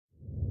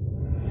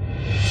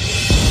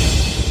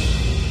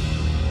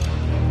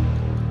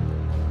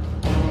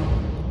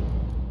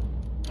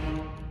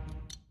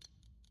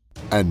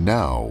And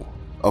now,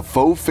 a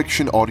faux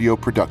fiction audio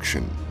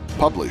production,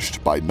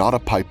 published by Not a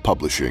Pipe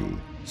Publishing.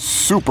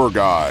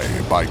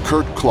 SuperGuy by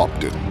Kurt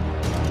Clopton.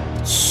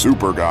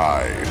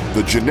 SuperGuy,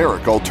 the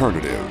generic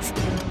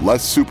alternative.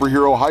 Less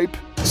superhero hype,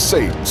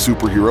 same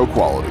superhero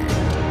quality.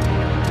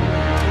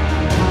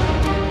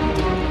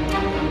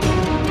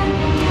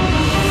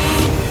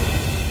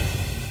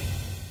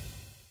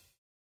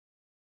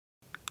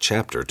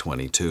 Chapter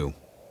 22.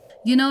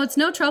 You know, it's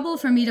no trouble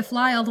for me to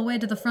fly all the way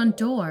to the front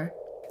door,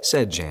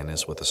 said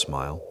Janice with a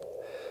smile.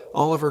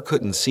 Oliver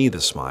couldn't see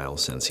the smile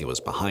since he was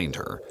behind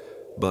her,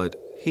 but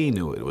he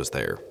knew it was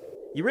there.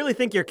 You really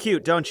think you're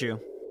cute, don't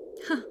you?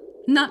 Huh.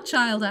 Not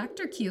child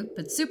actor cute,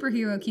 but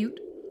superhero cute.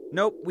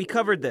 Nope, we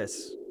covered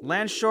this.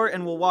 Land short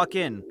and we'll walk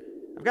in.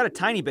 I've got a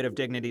tiny bit of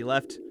dignity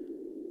left.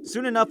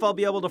 Soon enough I'll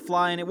be able to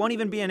fly and it won't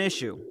even be an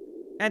issue.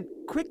 And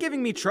quit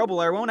giving me trouble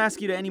or I won't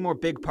ask you to any more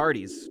big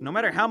parties, no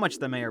matter how much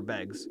the mayor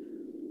begs.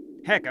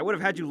 Heck, I would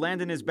have had you land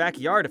in his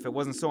backyard if it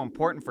wasn't so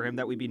important for him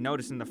that we be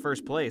noticed in the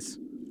first place.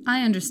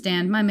 I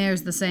understand. My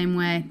mayor's the same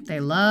way. They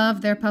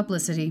love their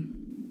publicity.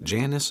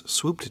 Janice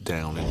swooped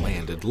down and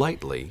landed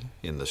lightly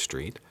in the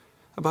street,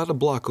 about a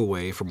block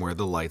away from where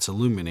the lights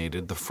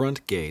illuminated the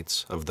front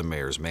gates of the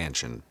mayor's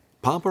mansion.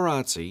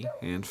 Paparazzi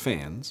and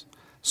fans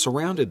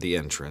surrounded the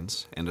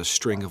entrance, and a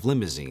string of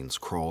limousines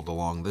crawled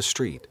along the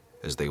street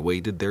as they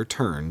waited their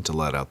turn to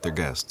let out their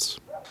guests.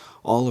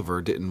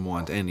 Oliver didn't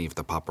want any of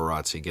the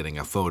paparazzi getting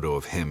a photo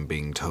of him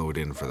being towed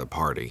in for the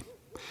party.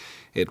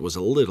 It was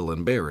a little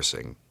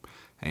embarrassing,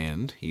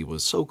 and he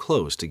was so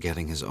close to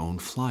getting his own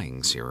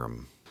flying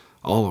serum.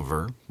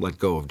 Oliver let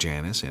go of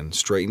Janice and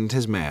straightened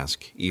his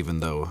mask,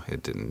 even though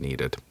it didn't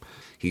need it.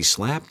 He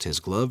slapped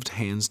his gloved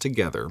hands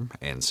together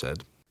and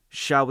said,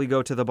 "Shall we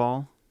go to the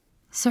ball?"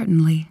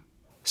 "Certainly,"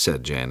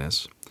 said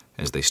Janice,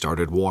 as they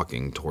started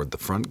walking toward the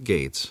front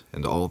gates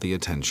and all the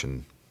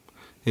attention.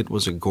 It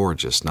was a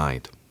gorgeous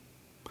night.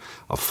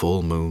 A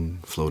full moon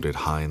floated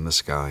high in the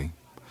sky,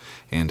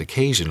 and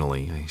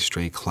occasionally a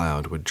stray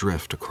cloud would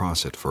drift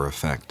across it for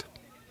effect.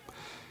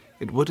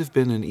 It would have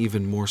been an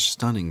even more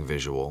stunning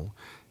visual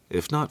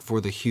if not for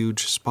the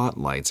huge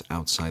spotlights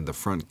outside the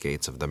front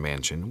gates of the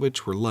mansion,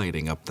 which were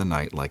lighting up the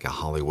night like a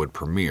Hollywood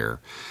premiere,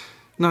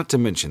 not to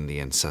mention the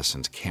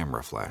incessant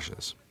camera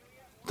flashes.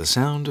 The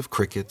sound of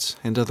crickets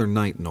and other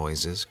night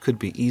noises could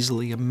be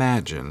easily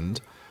imagined,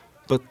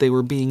 but they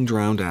were being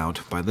drowned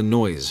out by the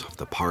noise of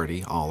the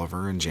party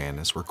Oliver and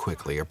Janice were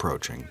quickly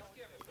approaching.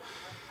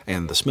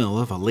 And the smell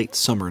of a late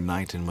summer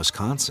night in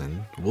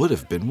Wisconsin would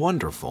have been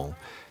wonderful,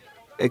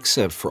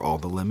 except for all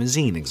the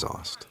limousine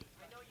exhaust.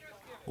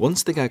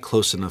 Once they got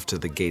close enough to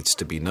the gates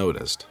to be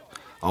noticed,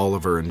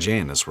 Oliver and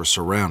Janice were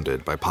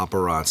surrounded by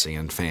paparazzi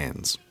and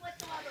fans.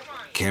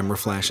 Camera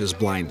flashes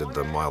blinded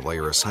them while they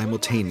were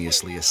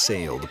simultaneously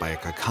assailed by a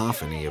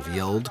cacophony of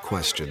yelled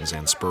questions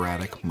and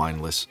sporadic,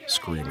 mindless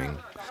screaming,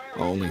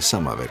 only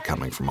some of it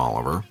coming from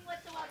Oliver.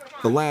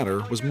 The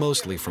latter was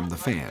mostly from the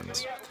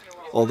fans,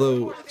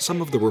 although some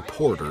of the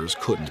reporters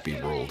couldn't be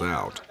ruled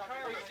out.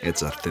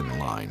 It's a thin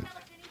line.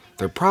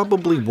 There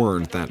probably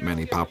weren't that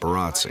many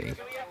paparazzi.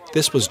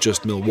 This was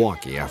just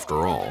Milwaukee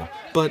after all,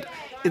 but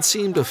it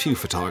seemed a few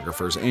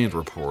photographers and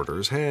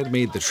reporters had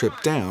made the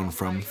trip down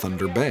from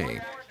Thunder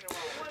Bay.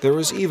 There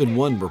was even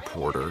one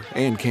reporter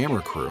and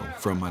camera crew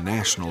from a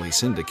nationally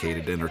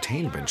syndicated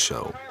entertainment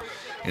show,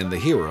 and the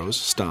heroes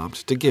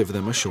stopped to give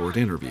them a short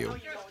interview.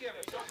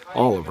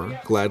 Oliver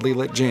gladly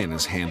let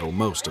Janice handle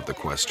most of the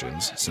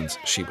questions, since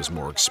she was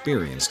more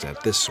experienced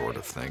at this sort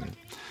of thing,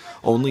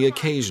 only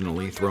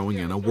occasionally throwing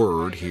in a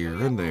word here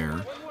and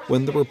there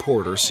when the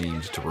reporter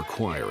seemed to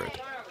require it.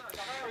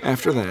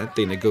 After that,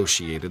 they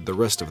negotiated the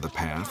rest of the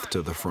path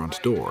to the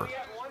front door,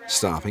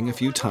 stopping a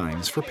few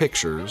times for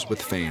pictures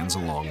with fans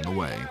along the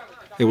way.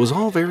 It was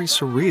all very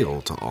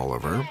surreal to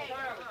Oliver.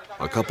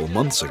 A couple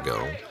months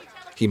ago,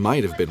 he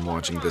might have been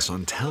watching this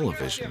on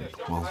television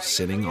while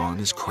sitting on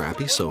his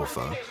crappy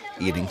sofa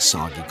eating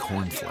soggy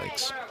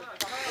cornflakes.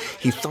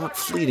 He thought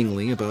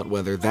fleetingly about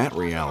whether that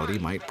reality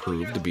might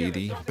prove to be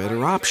the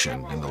better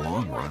option in the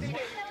long run,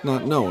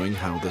 not knowing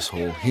how this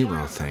whole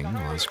hero thing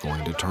was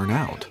going to turn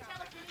out.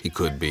 He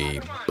could be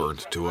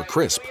burnt to a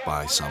crisp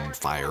by some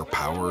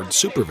fire-powered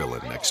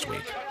supervillain next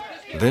week.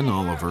 Then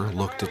Oliver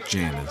looked at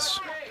Janice,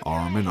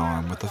 arm in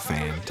arm with a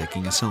fan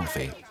taking a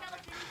selfie.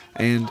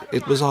 And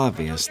it was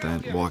obvious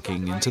that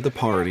walking into the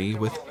party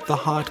with the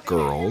hot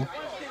girl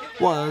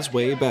was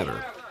way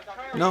better,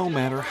 no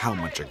matter how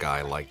much a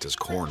guy liked his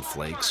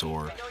cornflakes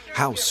or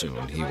how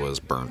soon he was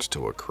burnt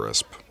to a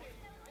crisp.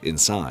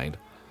 Inside,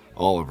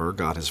 Oliver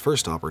got his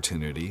first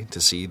opportunity to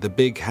see the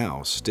big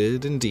house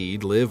did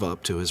indeed live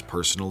up to his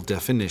personal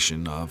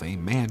definition of a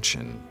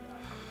mansion.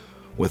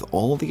 With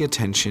all the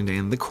attention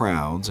and the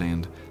crowds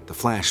and the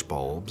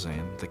flashbulbs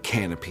and the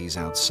canopies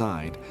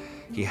outside,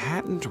 he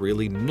hadn't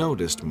really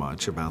noticed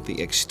much about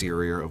the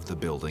exterior of the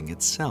building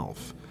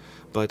itself.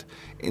 But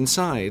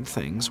inside,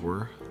 things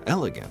were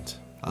elegant,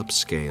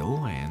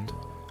 upscale, and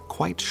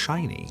quite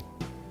shiny.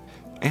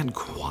 And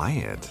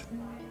quiet.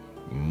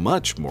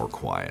 Much more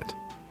quiet.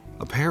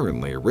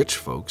 Apparently, rich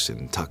folks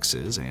in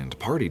tuxes and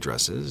party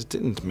dresses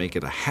didn't make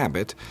it a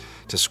habit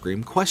to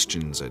scream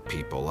questions at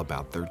people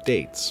about their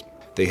dates.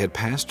 They had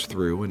passed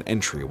through an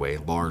entryway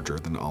larger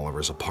than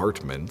Oliver's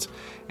apartment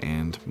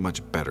and much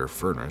better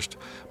furnished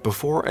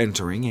before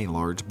entering a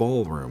large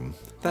ballroom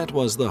that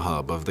was the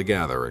hub of the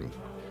gathering.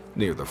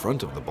 Near the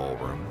front of the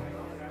ballroom,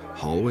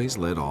 hallways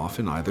led off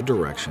in either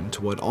direction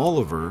to what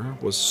Oliver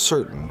was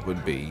certain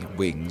would be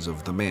wings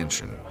of the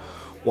mansion,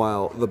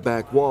 while the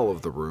back wall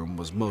of the room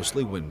was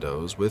mostly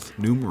windows with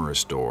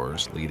numerous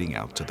doors leading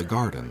out to the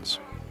gardens.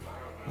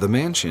 The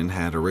mansion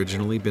had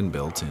originally been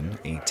built in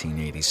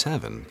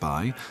 1887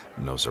 by,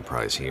 no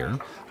surprise here,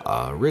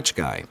 a rich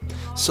guy,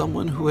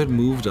 someone who had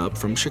moved up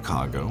from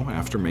Chicago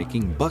after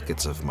making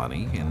buckets of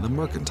money in the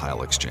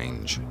mercantile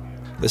exchange.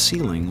 The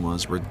ceiling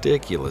was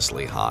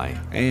ridiculously high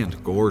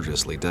and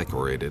gorgeously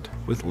decorated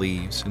with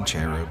leaves and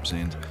cherubs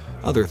and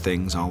other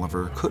things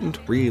Oliver couldn't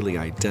really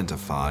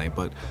identify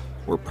but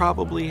were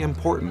probably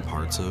important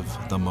parts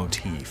of the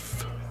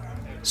motif.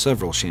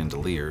 Several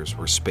chandeliers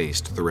were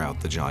spaced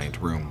throughout the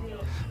giant room,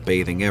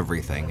 bathing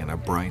everything in a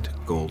bright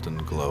golden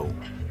glow.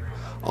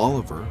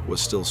 Oliver was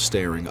still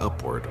staring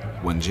upward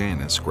when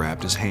Janice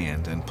grabbed his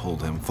hand and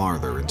pulled him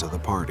farther into the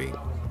party.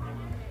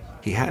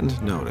 He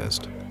hadn't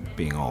noticed,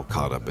 being all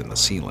caught up in the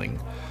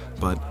ceiling,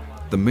 but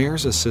the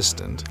mayor's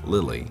assistant,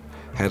 Lily,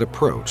 had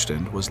approached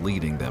and was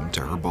leading them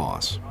to her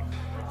boss.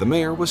 The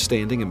mayor was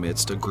standing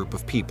amidst a group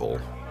of people,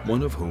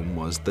 one of whom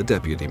was the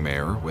deputy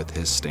mayor with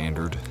his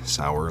standard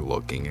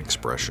sour-looking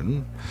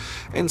expression,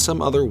 and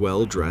some other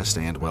well-dressed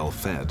and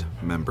well-fed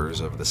members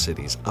of the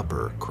city's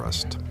upper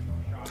crust.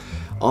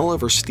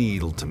 Oliver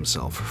steeled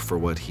himself for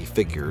what he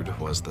figured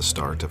was the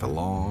start of a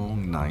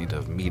long night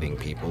of meeting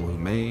people who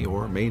may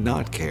or may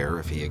not care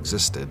if he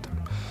existed.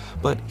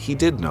 But he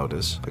did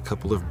notice a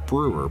couple of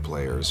Brewer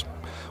players,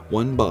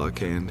 one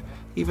Buck, and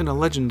even a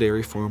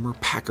legendary former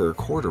Packer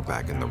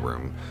quarterback in the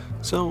room,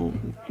 so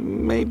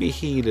maybe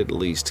he'd at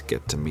least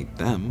get to meet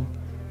them.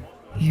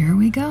 Here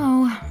we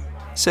go,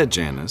 said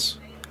Janice,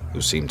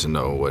 who seemed to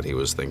know what he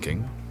was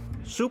thinking.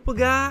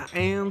 SuperGuy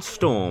and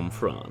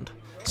Stormfront,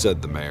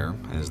 said the mayor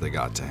as they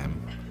got to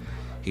him.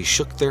 He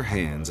shook their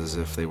hands as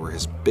if they were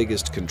his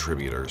biggest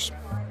contributors.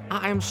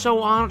 I am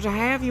so honored to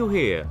have you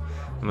here.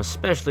 I'm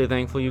especially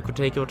thankful you could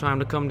take your time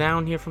to come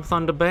down here from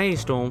Thunder Bay,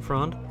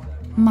 Stormfront.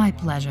 My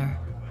pleasure.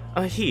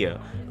 Here,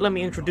 let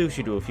me introduce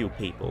you to a few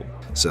people,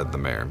 said the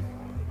mayor,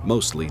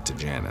 mostly to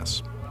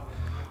Janice.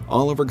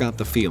 Oliver got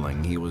the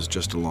feeling he was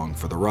just along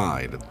for the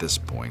ride at this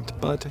point,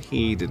 but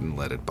he didn't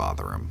let it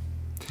bother him.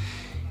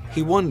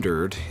 He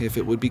wondered if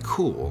it would be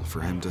cool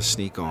for him to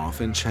sneak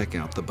off and check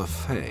out the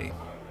buffet.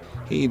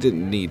 He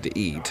didn't need to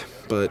eat,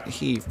 but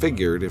he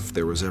figured if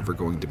there was ever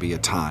going to be a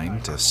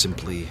time to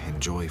simply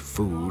enjoy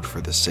food for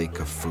the sake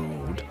of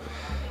food,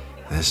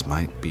 this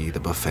might be the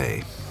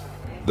buffet.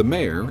 The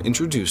mayor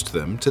introduced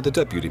them to the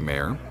deputy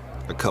mayor,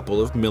 a couple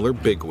of Miller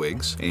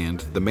bigwigs, and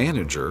the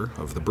manager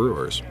of the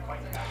Brewers.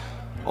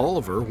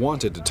 Oliver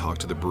wanted to talk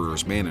to the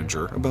Brewers'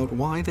 manager about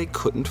why they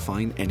couldn't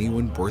find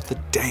anyone worth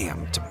a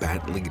damn to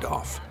bat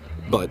leadoff.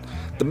 But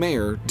the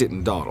mayor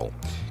didn't dawdle,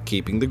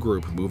 keeping the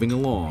group moving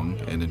along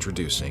and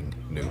introducing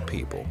new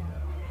people.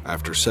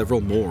 After several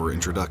more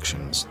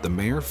introductions, the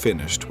mayor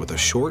finished with a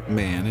short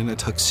man in a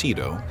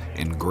tuxedo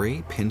and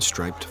gray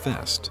pinstriped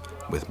vest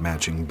with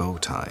matching bow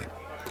tie.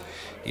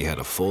 He had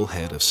a full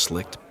head of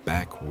slicked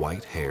back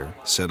white hair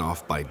set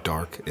off by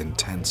dark,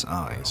 intense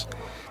eyes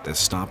that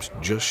stopped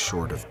just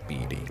short of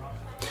beady.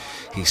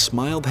 He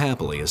smiled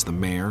happily as the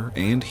mayor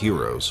and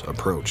heroes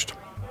approached.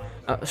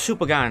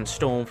 SuperGuy and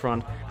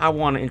Stormfront, I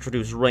want to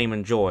introduce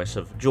Raymond Joyce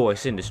of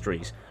Joyce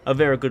Industries, a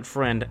very good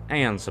friend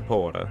and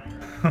supporter.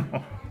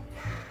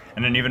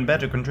 And an even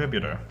better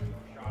contributor.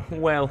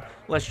 Well,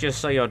 let's just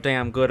say you're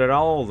damn good at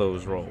all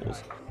those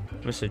roles.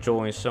 Mr.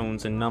 Joyce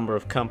owns a number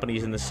of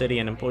companies in the city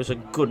and employs a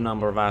good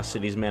number of our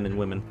city's men and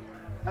women.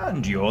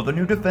 And you're the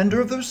new defender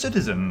of those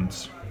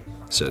citizens,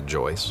 said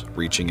Joyce,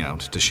 reaching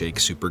out to shake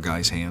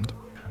SuperGuy's hand.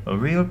 A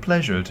real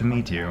pleasure to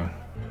meet you.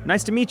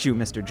 Nice to meet you,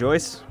 Mr.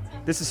 Joyce.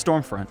 This is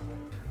Stormfront.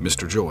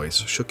 Mr. Joyce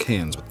shook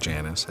hands with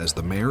Janice as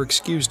the mayor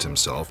excused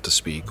himself to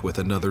speak with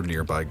another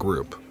nearby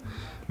group.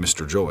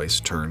 Mr.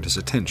 Joyce turned his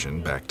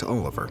attention back to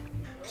Oliver.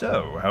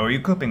 So, how are you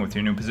coping with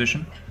your new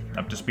position?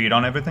 Up to speed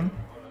on everything?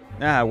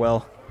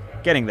 Well,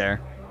 getting there.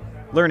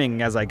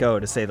 Learning as I go,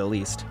 to say the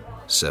least,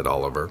 said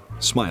Oliver,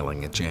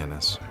 smiling at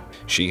Janice.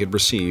 She had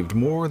received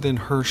more than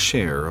her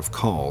share of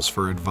calls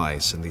for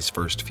advice in these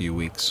first few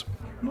weeks.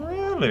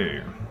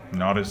 Really?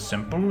 Not as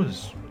simple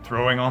as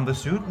throwing on the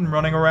suit and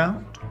running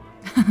around?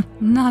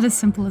 Not as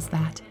simple as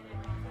that.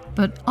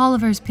 But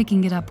Oliver's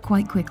picking it up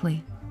quite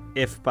quickly.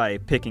 If by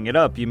picking it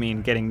up you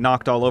mean getting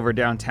knocked all over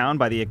downtown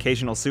by the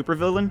occasional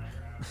supervillain,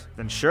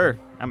 then sure,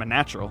 I'm a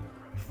natural.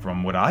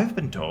 From what I've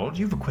been told,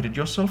 you've acquitted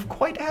yourself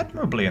quite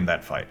admirably in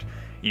that fight,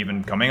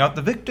 even coming out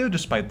the victor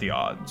despite the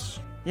odds.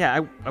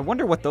 Yeah, I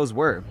wonder what those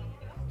were.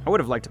 I would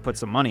have liked to put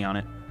some money on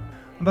it.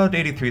 About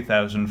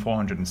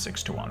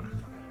 83,406 to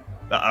 1.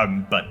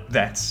 But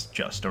that's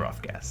just a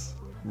rough guess.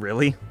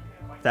 Really?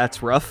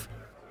 That's rough?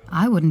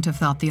 I wouldn't have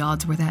thought the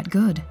odds were that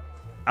good.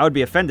 I would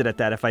be offended at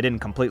that if I didn't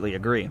completely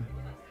agree.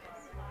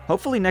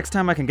 Hopefully next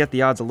time I can get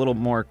the odds a little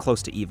more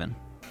close to even.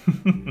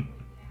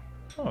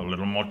 A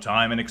little more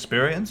time and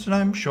experience, and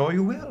I'm sure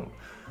you will.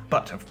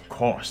 But, of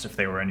course, if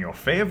they were in your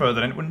favor,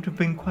 then it wouldn't have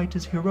been quite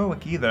as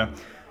heroic either.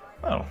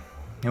 Well,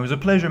 it was a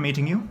pleasure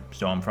meeting you,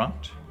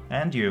 Stormfront,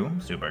 and you,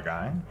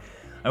 SuperGuy.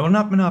 I will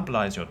not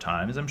monopolize your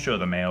time, as I'm sure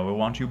the mail will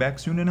want you back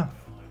soon enough.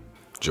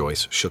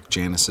 Joyce shook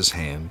Janice's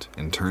hand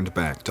and turned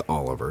back to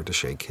Oliver to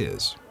shake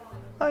his.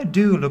 I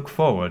do look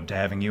forward to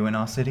having you in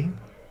our city,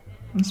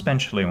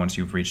 especially once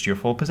you've reached your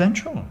full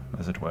potential,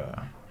 as it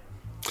were.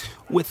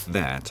 With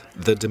that,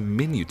 the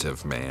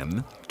diminutive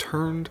man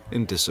turned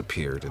and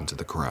disappeared into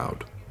the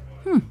crowd.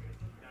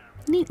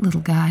 Neat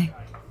little guy.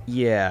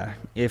 Yeah,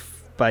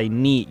 if by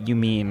neat you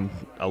mean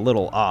a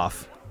little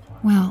off.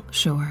 Well,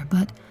 sure,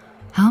 but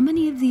how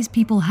many of these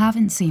people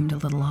haven't seemed a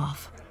little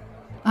off?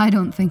 I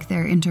don't think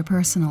their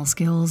interpersonal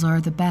skills are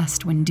the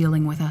best when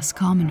dealing with us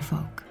common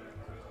folk.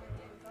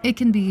 It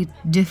can be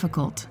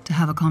difficult to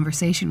have a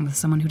conversation with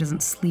someone who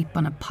doesn't sleep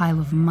on a pile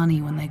of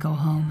money when they go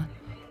home.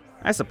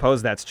 I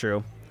suppose that's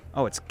true.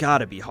 Oh, it's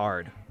gotta be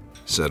hard,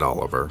 said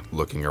Oliver,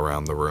 looking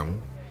around the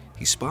room.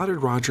 He spotted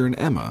Roger and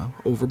Emma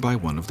over by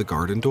one of the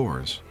garden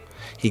doors.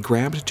 He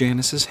grabbed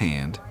Janice's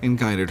hand and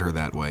guided her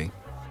that way.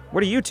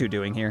 What are you two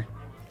doing here?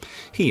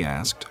 He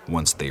asked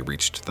once they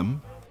reached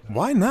them.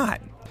 Why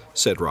not?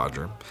 Said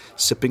Roger,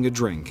 sipping a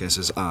drink as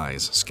his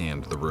eyes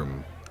scanned the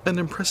room. An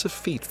impressive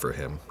feat for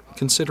him,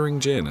 considering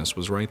Janice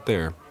was right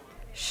there.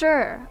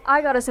 Sure,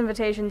 I got us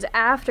invitations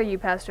after you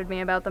pestered me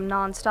about them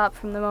nonstop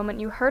from the moment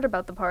you heard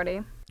about the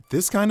party.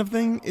 This kind of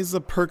thing is a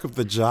perk of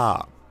the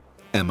job.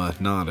 Emma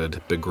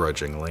nodded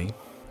begrudgingly.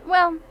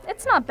 Well,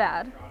 it's not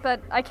bad,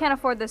 but I can't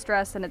afford this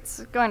dress and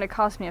it's going to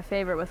cost me a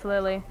favor with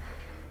Lily.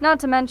 Not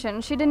to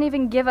mention, she didn't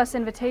even give us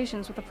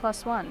invitations with a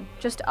 +1.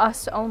 Just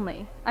us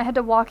only. I had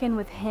to walk in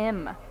with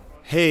him.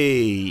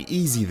 Hey,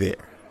 easy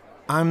there.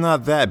 I'm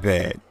not that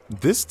bad.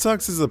 This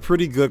tux is a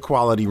pretty good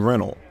quality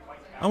rental.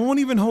 I won't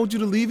even hold you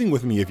to leaving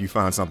with me if you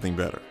find something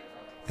better.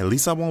 At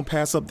least I won't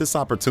pass up this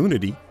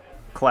opportunity.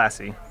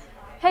 Classy.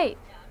 Hey,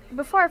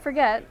 before I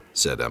forget,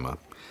 said Emma,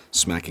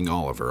 smacking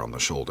Oliver on the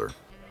shoulder.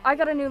 I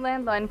got a new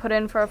landline put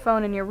in for a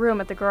phone in your room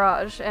at the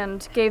garage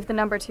and gave the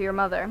number to your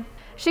mother.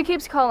 She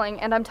keeps calling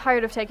and I'm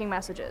tired of taking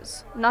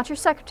messages. Not your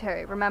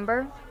secretary,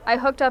 remember? I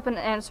hooked up an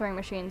answering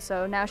machine,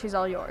 so now she's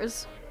all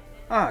yours.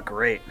 Ah,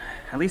 great.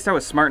 At least I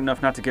was smart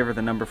enough not to give her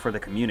the number for the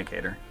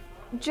communicator.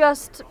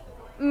 Just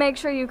make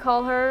sure you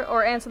call her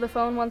or answer the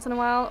phone once in a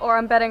while, or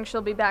I'm betting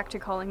she'll be back to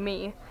calling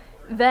me.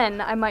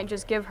 Then I might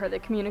just give her the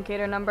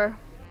communicator number.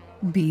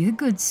 Be a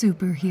good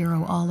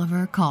superhero,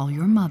 Oliver. Call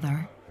your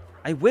mother.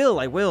 I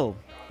will.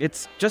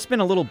 It's just been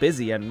a little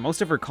busy, and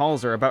most of her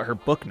calls are about her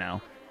book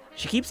now.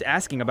 She keeps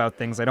asking about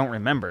things I don't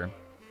remember.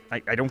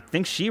 I don't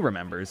think she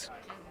remembers.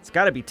 It's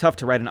gotta be tough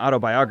to write an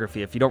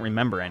autobiography if you don't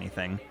remember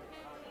anything.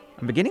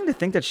 I'm beginning to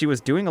think that she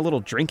was doing a little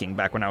drinking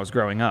back when I was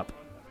growing up.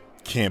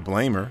 Can't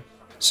blame her,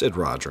 said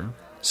Roger,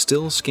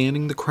 still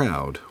scanning the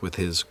crowd with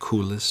his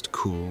coolest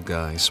cool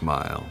guy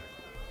smile.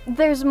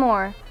 There's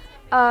more.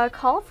 A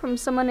call from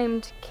someone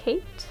named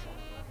Kate?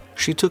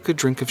 She took a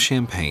drink of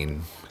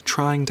champagne,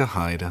 trying to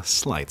hide a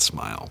slight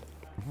smile.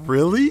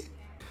 Really?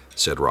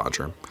 Said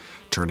Roger,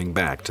 turning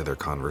back to their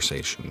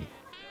conversation.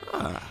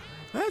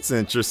 That's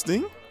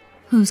interesting.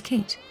 Who's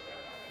Kate?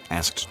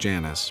 Asked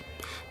Janice,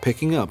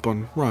 picking up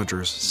on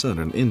Roger's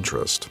sudden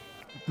interest.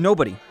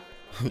 Nobody.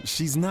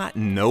 She's not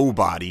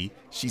nobody.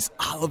 She's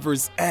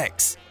Oliver's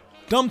ex.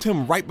 Dumped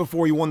him right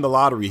before he won the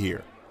lottery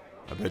here.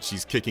 I bet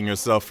she's kicking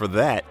herself for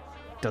that.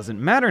 Doesn't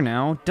matter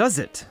now, does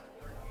it?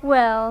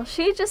 Well,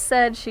 she just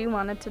said she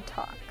wanted to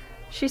talk.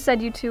 She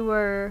said you two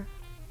were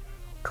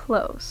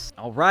close.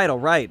 All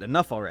right,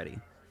 enough already.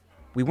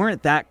 We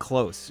weren't that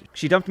close.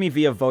 She dumped me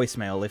via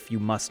voicemail, if you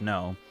must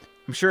know.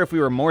 I'm sure if we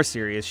were more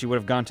serious, she would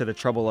have gone to the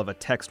trouble of a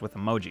text with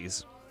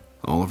emojis.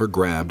 Oliver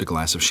grabbed a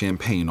glass of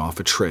champagne off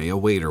a tray a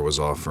waiter was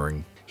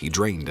offering. He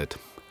drained it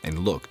and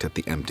looked at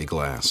the empty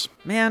glass.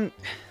 Man,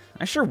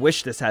 I sure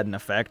wish this had an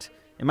effect.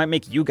 It might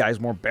make you guys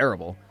more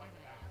bearable.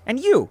 And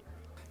you,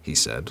 he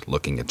said,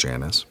 looking at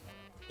Janice.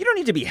 You don't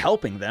need to be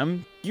helping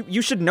them.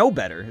 You should know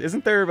better.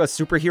 Isn't there a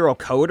superhero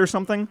code or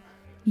something?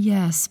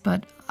 Yes,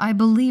 but I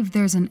believe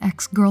there's an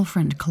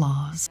ex-girlfriend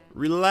clause.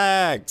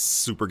 Relax,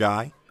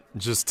 SuperGuy.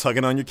 Just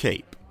tugging on your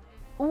cape.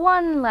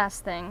 One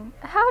last thing.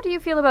 How do you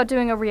feel about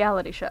doing a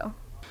reality show?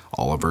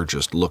 Oliver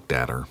just looked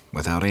at her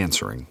without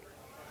answering,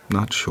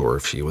 not sure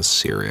if she was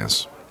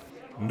serious.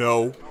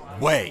 No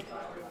way.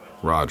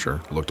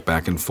 Roger looked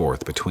back and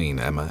forth between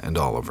Emma and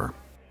Oliver.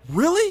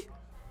 Really?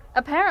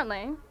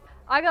 Apparently.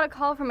 I got a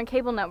call from a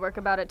cable network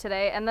about it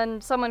today, and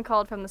then someone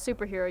called from the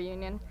superhero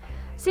union.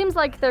 Seems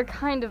like they're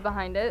kind of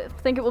behind it.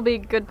 Think it will be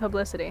good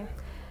publicity.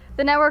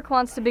 The network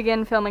wants to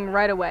begin filming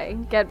right away,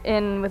 get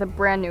in with a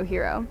brand new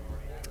hero.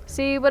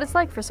 See what it's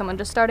like for someone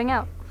just starting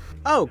out.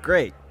 Oh,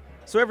 great.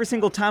 So every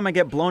single time I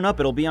get blown up,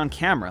 it'll be on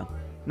camera.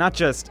 Not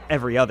just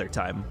every other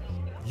time.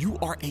 You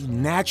are a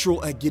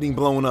natural at getting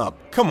blown up.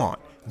 Come on,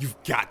 you've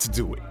got to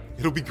do it.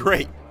 It'll be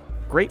great.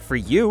 great for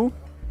you.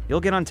 You'll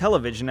get on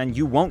television and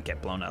you won't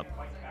get blown up.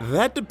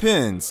 That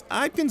depends.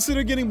 I'd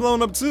consider getting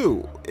blown up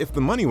too, if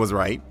the money was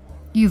right.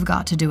 You've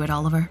got to do it,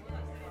 Oliver.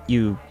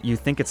 You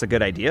think it's a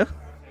good idea?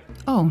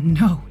 Oh,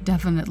 no,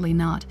 definitely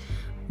not.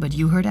 But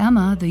you heard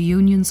Emma, the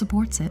union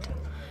supports it.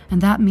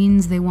 And that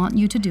means they want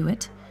you to do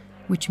it,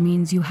 which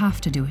means you have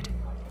to do it.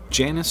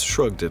 Janice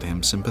shrugged at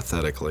him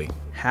sympathetically.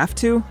 Have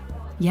to?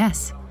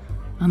 Yes,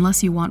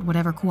 unless you want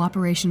whatever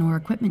cooperation or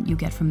equipment you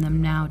get from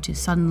them now to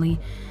suddenly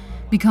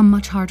become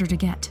much harder to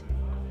get.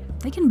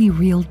 They can be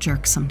real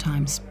jerks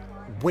sometimes.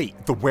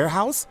 Wait, the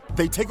warehouse?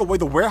 They take away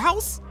the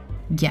warehouse?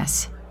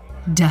 Yes,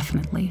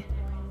 definitely.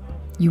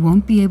 You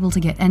won't be able to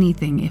get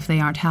anything if they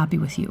aren't happy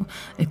with you.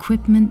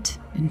 Equipment,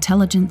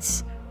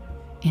 intelligence,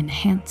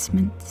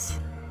 enhancements.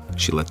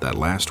 She let that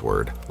last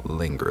word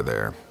linger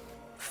there.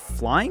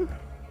 Flying?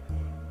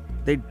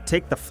 They'd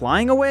take the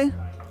flying away?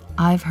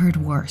 I've heard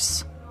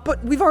worse.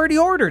 But we've already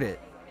ordered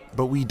it.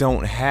 But we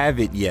don't have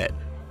it yet.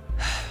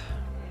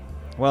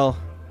 Well,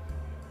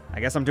 I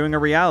guess I'm doing a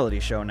reality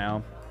show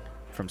now.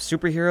 From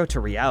superhero to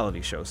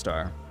reality show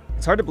star.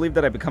 It's hard to believe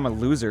that I've become a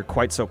loser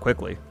quite so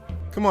quickly.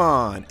 Come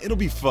on, it'll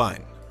be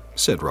fun.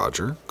 Said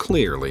Roger,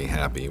 clearly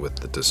happy with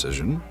the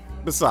decision.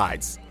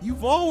 Besides,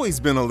 you've always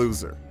been a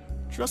loser.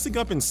 Dressing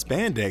up in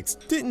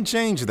spandex didn't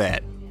change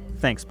that.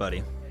 Thanks,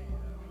 buddy.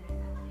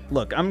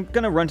 Look, I'm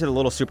gonna run to the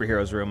little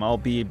superhero's room. I'll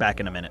be back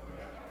in a minute.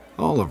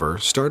 Oliver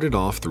started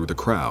off through the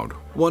crowd,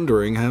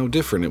 wondering how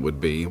different it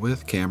would be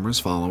with cameras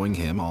following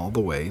him all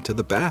the way to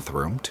the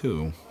bathroom,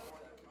 too.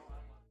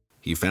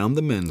 He found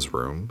the men's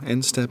room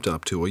and stepped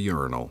up to a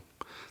urinal,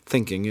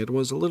 thinking it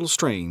was a little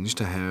strange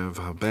to have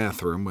a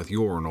bathroom with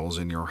urinals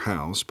in your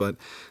house, but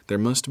there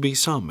must be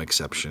some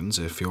exceptions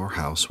if your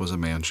house was a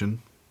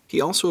mansion. He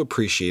also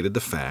appreciated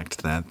the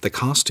fact that the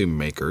costume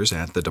makers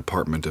at the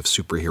Department of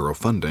Superhero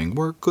Funding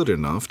were good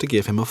enough to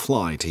give him a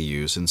fly to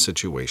use in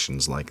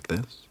situations like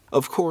this.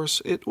 Of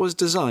course, it was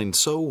designed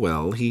so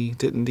well he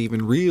didn't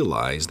even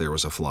realize there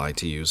was a fly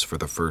to use for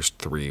the first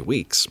 3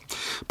 weeks.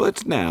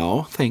 But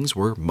now, things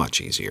were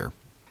much easier.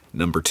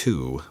 Number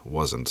 2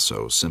 wasn't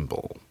so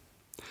simple.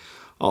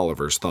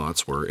 Oliver's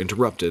thoughts were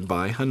interrupted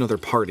by another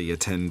party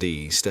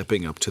attendee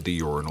stepping up to the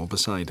urinal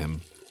beside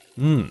him.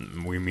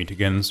 We meet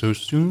again so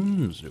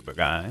soon,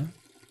 SuperGuy.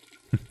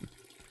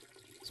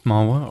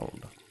 Small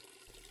world.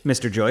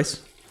 Mr.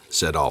 Joyce?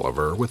 Said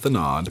Oliver with a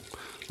nod,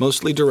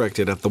 mostly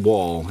directed at the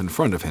wall in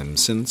front of him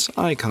since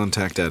eye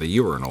contact at a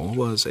urinal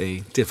was a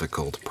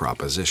difficult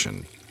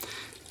proposition.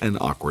 An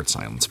awkward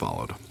silence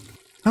followed.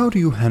 How do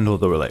you handle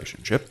the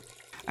relationship?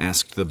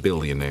 Asked the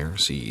billionaire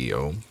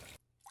CEO.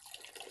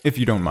 If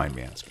you don't mind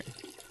me asking.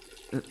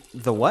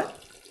 The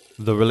what?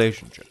 The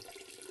relationship.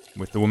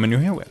 With the woman you're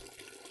here with.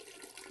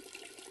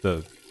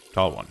 The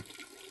tall one.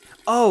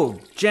 Oh,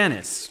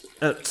 Janice.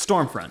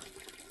 Stormfront.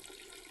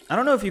 I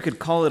don't know if you could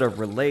call it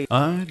a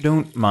I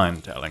don't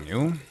mind telling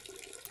you.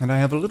 And I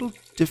have a little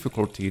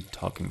difficulty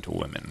talking to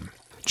women.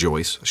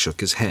 Joyce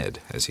shook his head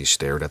as he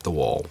stared at the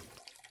wall.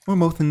 We're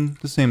both in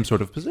the same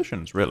sort of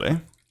positions,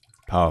 really.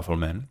 Powerful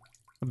men.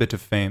 A bit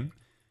of fame.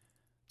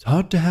 It's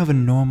hard to have a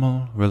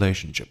normal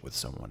relationship with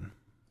someone.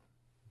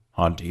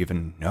 Hard to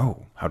even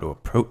know how to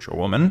approach a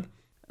woman.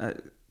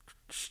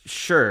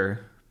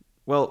 Sure.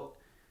 Well,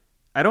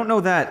 I don't know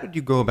that... How did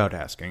you go about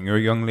asking your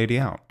young lady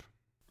out?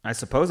 I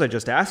suppose I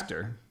just asked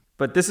her.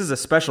 But this is a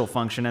special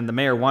function and the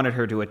mayor wanted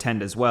her to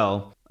attend as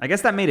well. I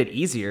guess that made it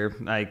easier.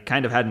 I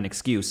kind of had an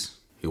excuse.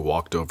 He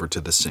walked over to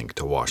the sink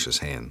to wash his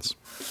hands.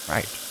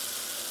 Right.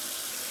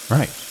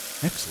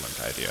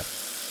 Excellent idea.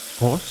 Of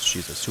course,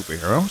 she's a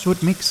superhero, so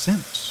it makes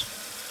sense.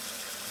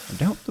 I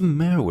doubt the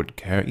mayor would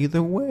care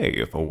either way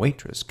if a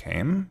waitress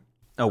came.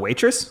 A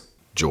waitress?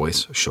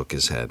 Joyce shook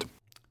his head.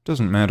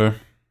 Doesn't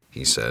matter,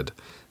 he said,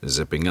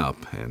 zipping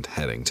up and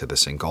heading to the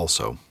sink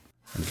also.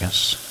 I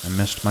guess I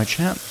missed my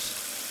chance.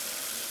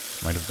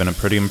 Might have been a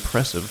pretty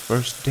impressive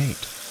first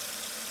date.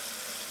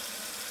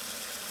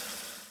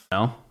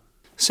 No?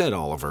 Said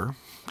Oliver,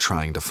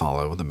 trying to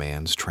follow the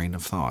man's train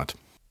of thought.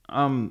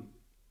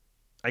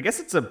 I guess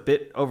it's a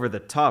bit over the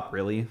top,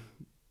 really.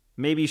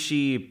 Maybe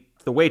she,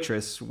 the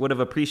waitress, would have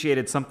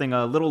appreciated something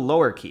a little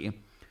lower key.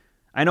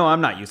 I know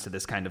I'm not used to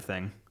this kind of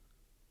thing.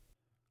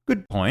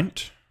 Good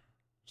point.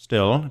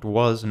 Still, it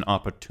was an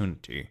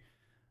opportunity.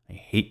 I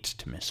hate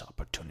to miss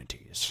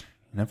opportunities.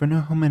 You never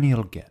know how many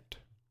you'll get.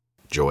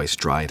 Joyce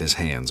dried his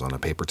hands on a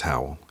paper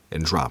towel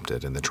and dropped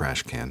it in the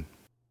trash can.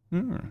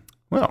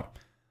 Well,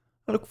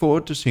 I look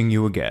forward to seeing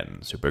you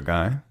again,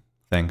 SuperGuy.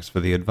 Thanks for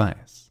the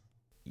advice.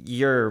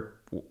 You're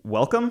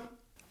welcome?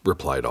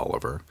 Replied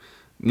Oliver,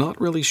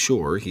 not really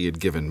sure he had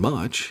given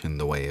much in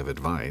the way of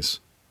advice.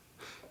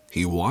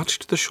 He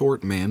watched the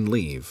short man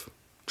leave,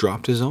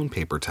 dropped his own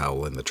paper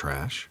towel in the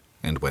trash,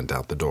 and went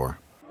out the door.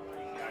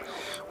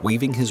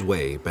 Weaving his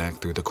way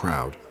back through the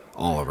crowd,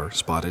 Oliver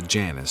spotted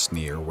Janice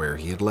near where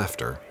he had left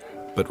her,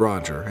 but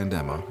Roger and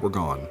Emma were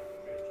gone.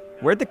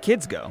 Where'd the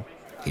kids go?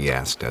 He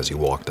asked as he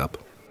walked up.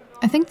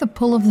 I think the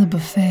pull of the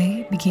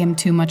buffet became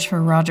too much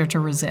for Roger to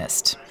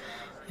resist,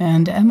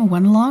 and Emma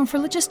went along for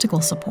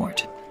logistical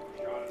support.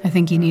 I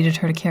think he needed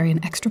her to carry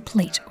an extra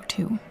plate or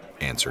two,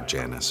 answered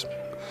Janice.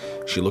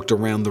 She looked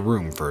around the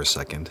room for a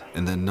second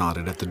and then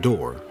nodded at the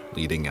door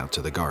leading out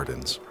to the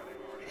gardens.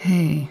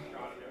 Hey,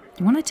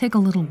 you want to take a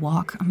little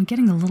walk? I'm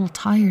getting a little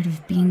tired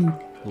of being...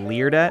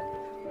 Leered at?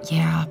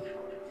 Yeah,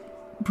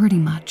 pretty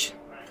much.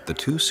 The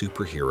two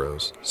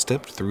superheroes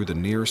stepped through the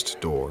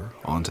nearest door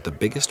onto the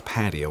biggest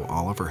patio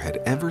Oliver had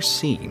ever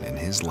seen in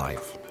his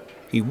life.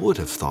 He would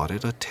have thought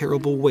it a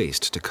terrible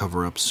waste to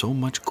cover up so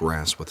much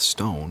grass with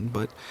stone,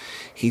 but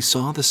he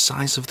saw the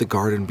size of the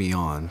garden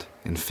beyond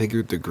and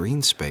figured the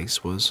green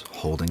space was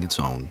holding its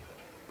own.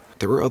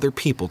 There were other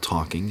people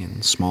talking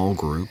in small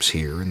groups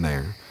here and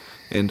there,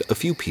 and a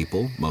few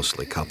people,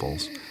 mostly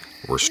couples,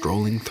 were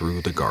strolling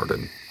through the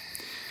garden.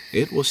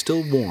 It was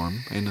still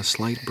warm, and a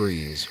slight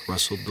breeze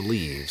rustled the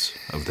leaves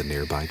of the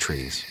nearby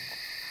trees.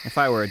 If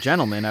I were a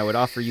gentleman, I would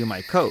offer you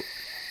my coat.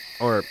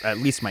 Or at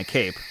least my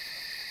cape.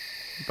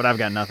 But I've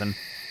got nothing.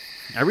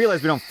 I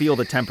realize we don't feel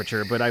the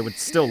temperature, but I would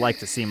still like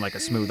to seem like a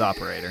smooth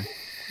operator.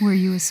 Were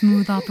you a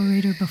smooth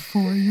operator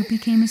before you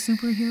became a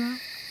superhero?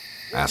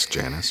 Asked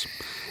Janice,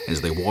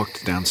 as they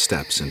walked down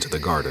steps into the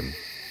garden.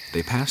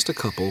 They passed a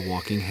couple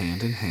walking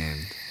hand in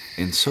hand,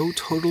 and so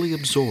totally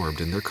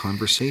absorbed in their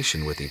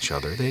conversation with each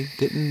other they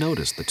didn't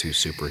notice the two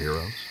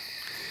superheroes.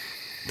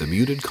 The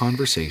muted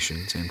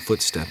conversations and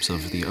footsteps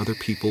of the other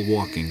people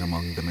walking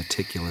among the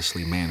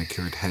meticulously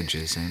manicured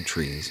hedges and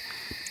trees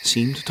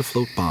seemed to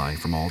float by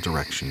from all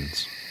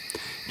directions.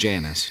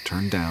 Janice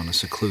turned down a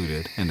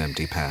secluded and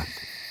empty path.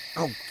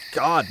 Oh,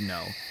 God,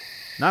 no.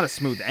 Not a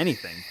smooth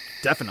anything.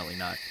 Definitely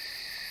not.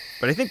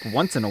 But I think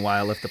once in a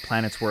while, if the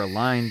planets were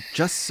aligned,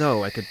 just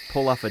so I could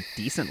pull off a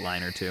decent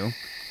line or two.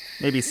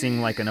 Maybe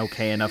seem like an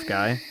okay enough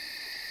guy.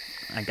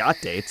 I got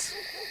dates.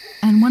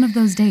 And one of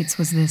those dates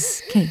was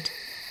this Kate.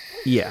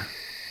 Yeah.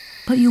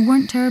 But you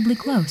weren't terribly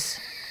close.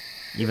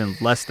 Even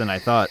less than I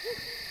thought.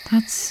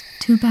 That's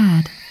too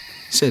bad,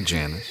 said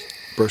Janice,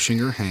 brushing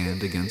her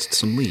hand against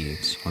some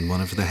leaves on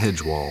one of the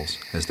hedge walls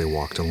as they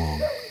walked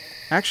along.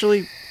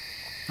 Actually,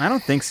 I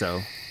don't think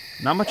so.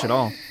 Not much at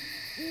all.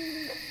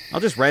 I'll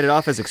just write it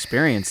off as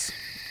experience.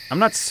 I'm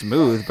not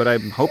smooth, but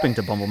I'm hoping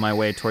to bumble my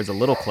way towards a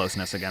little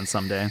closeness again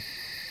someday.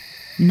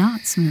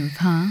 Not smooth,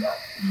 huh?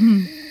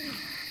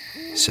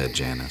 said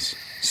Janice,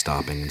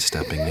 stopping and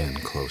stepping in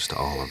close to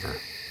Oliver.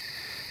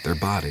 Their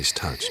bodies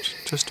touched,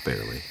 just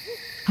barely.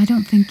 I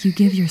don't think you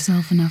give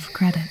yourself enough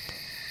credit.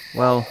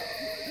 Well,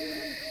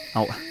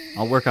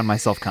 I'll work on my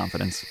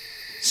self-confidence,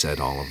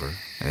 said Oliver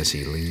as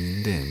he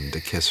leaned in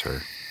to kiss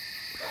her.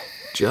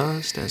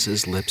 Just as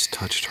his lips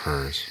touched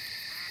hers,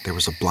 there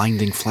was a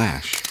blinding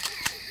flash.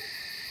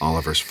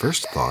 Oliver's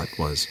first thought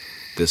was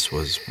this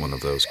was one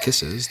of those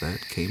kisses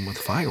that came with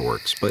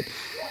fireworks, but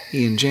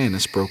he and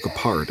Janice broke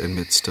apart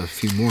amidst a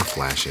few more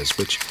flashes,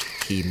 which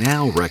he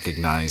now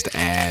recognized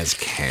as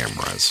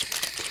cameras.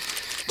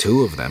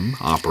 Two of them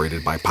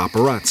operated by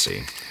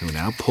paparazzi, who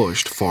now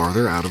pushed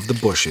farther out of the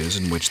bushes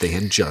in which they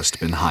had just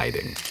been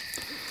hiding.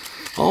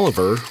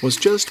 Oliver was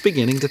just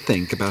beginning to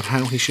think about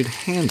how he should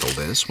handle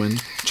this when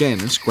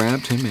Janice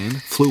grabbed him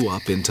and flew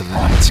up into the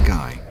night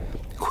sky,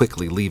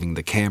 quickly leaving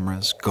the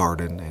cameras,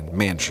 garden, and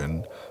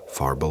mansion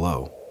far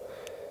below.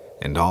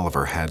 And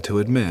Oliver had to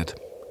admit,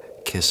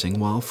 kissing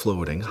while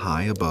floating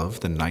high above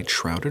the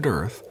night-shrouded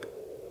earth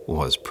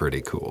was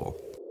pretty cool.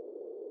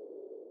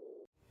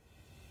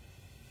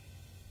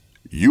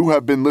 You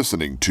have been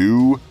listening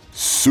to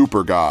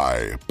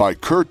SuperGuy by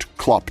Kurt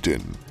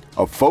Clopton,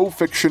 a faux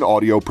fiction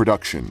audio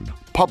production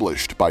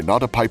published by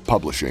Not a Pipe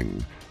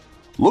Publishing.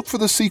 Look for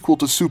the sequel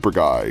to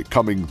SuperGuy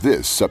coming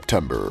this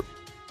September.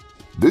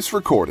 This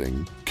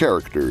recording,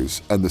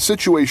 characters, and the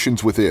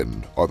situations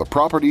within are the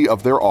property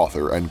of their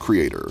author and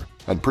creator,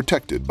 and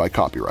protected by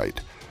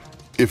copyright.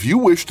 If you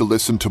wish to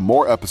listen to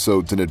more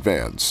episodes in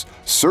advance,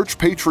 search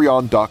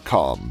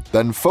patreon.com,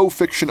 then Faux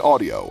Fiction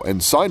Audio,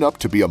 and sign up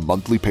to be a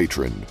monthly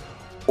patron.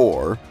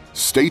 Or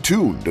stay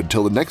tuned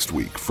until the next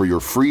week for your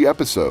free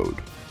episode.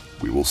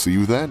 We will see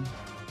you then.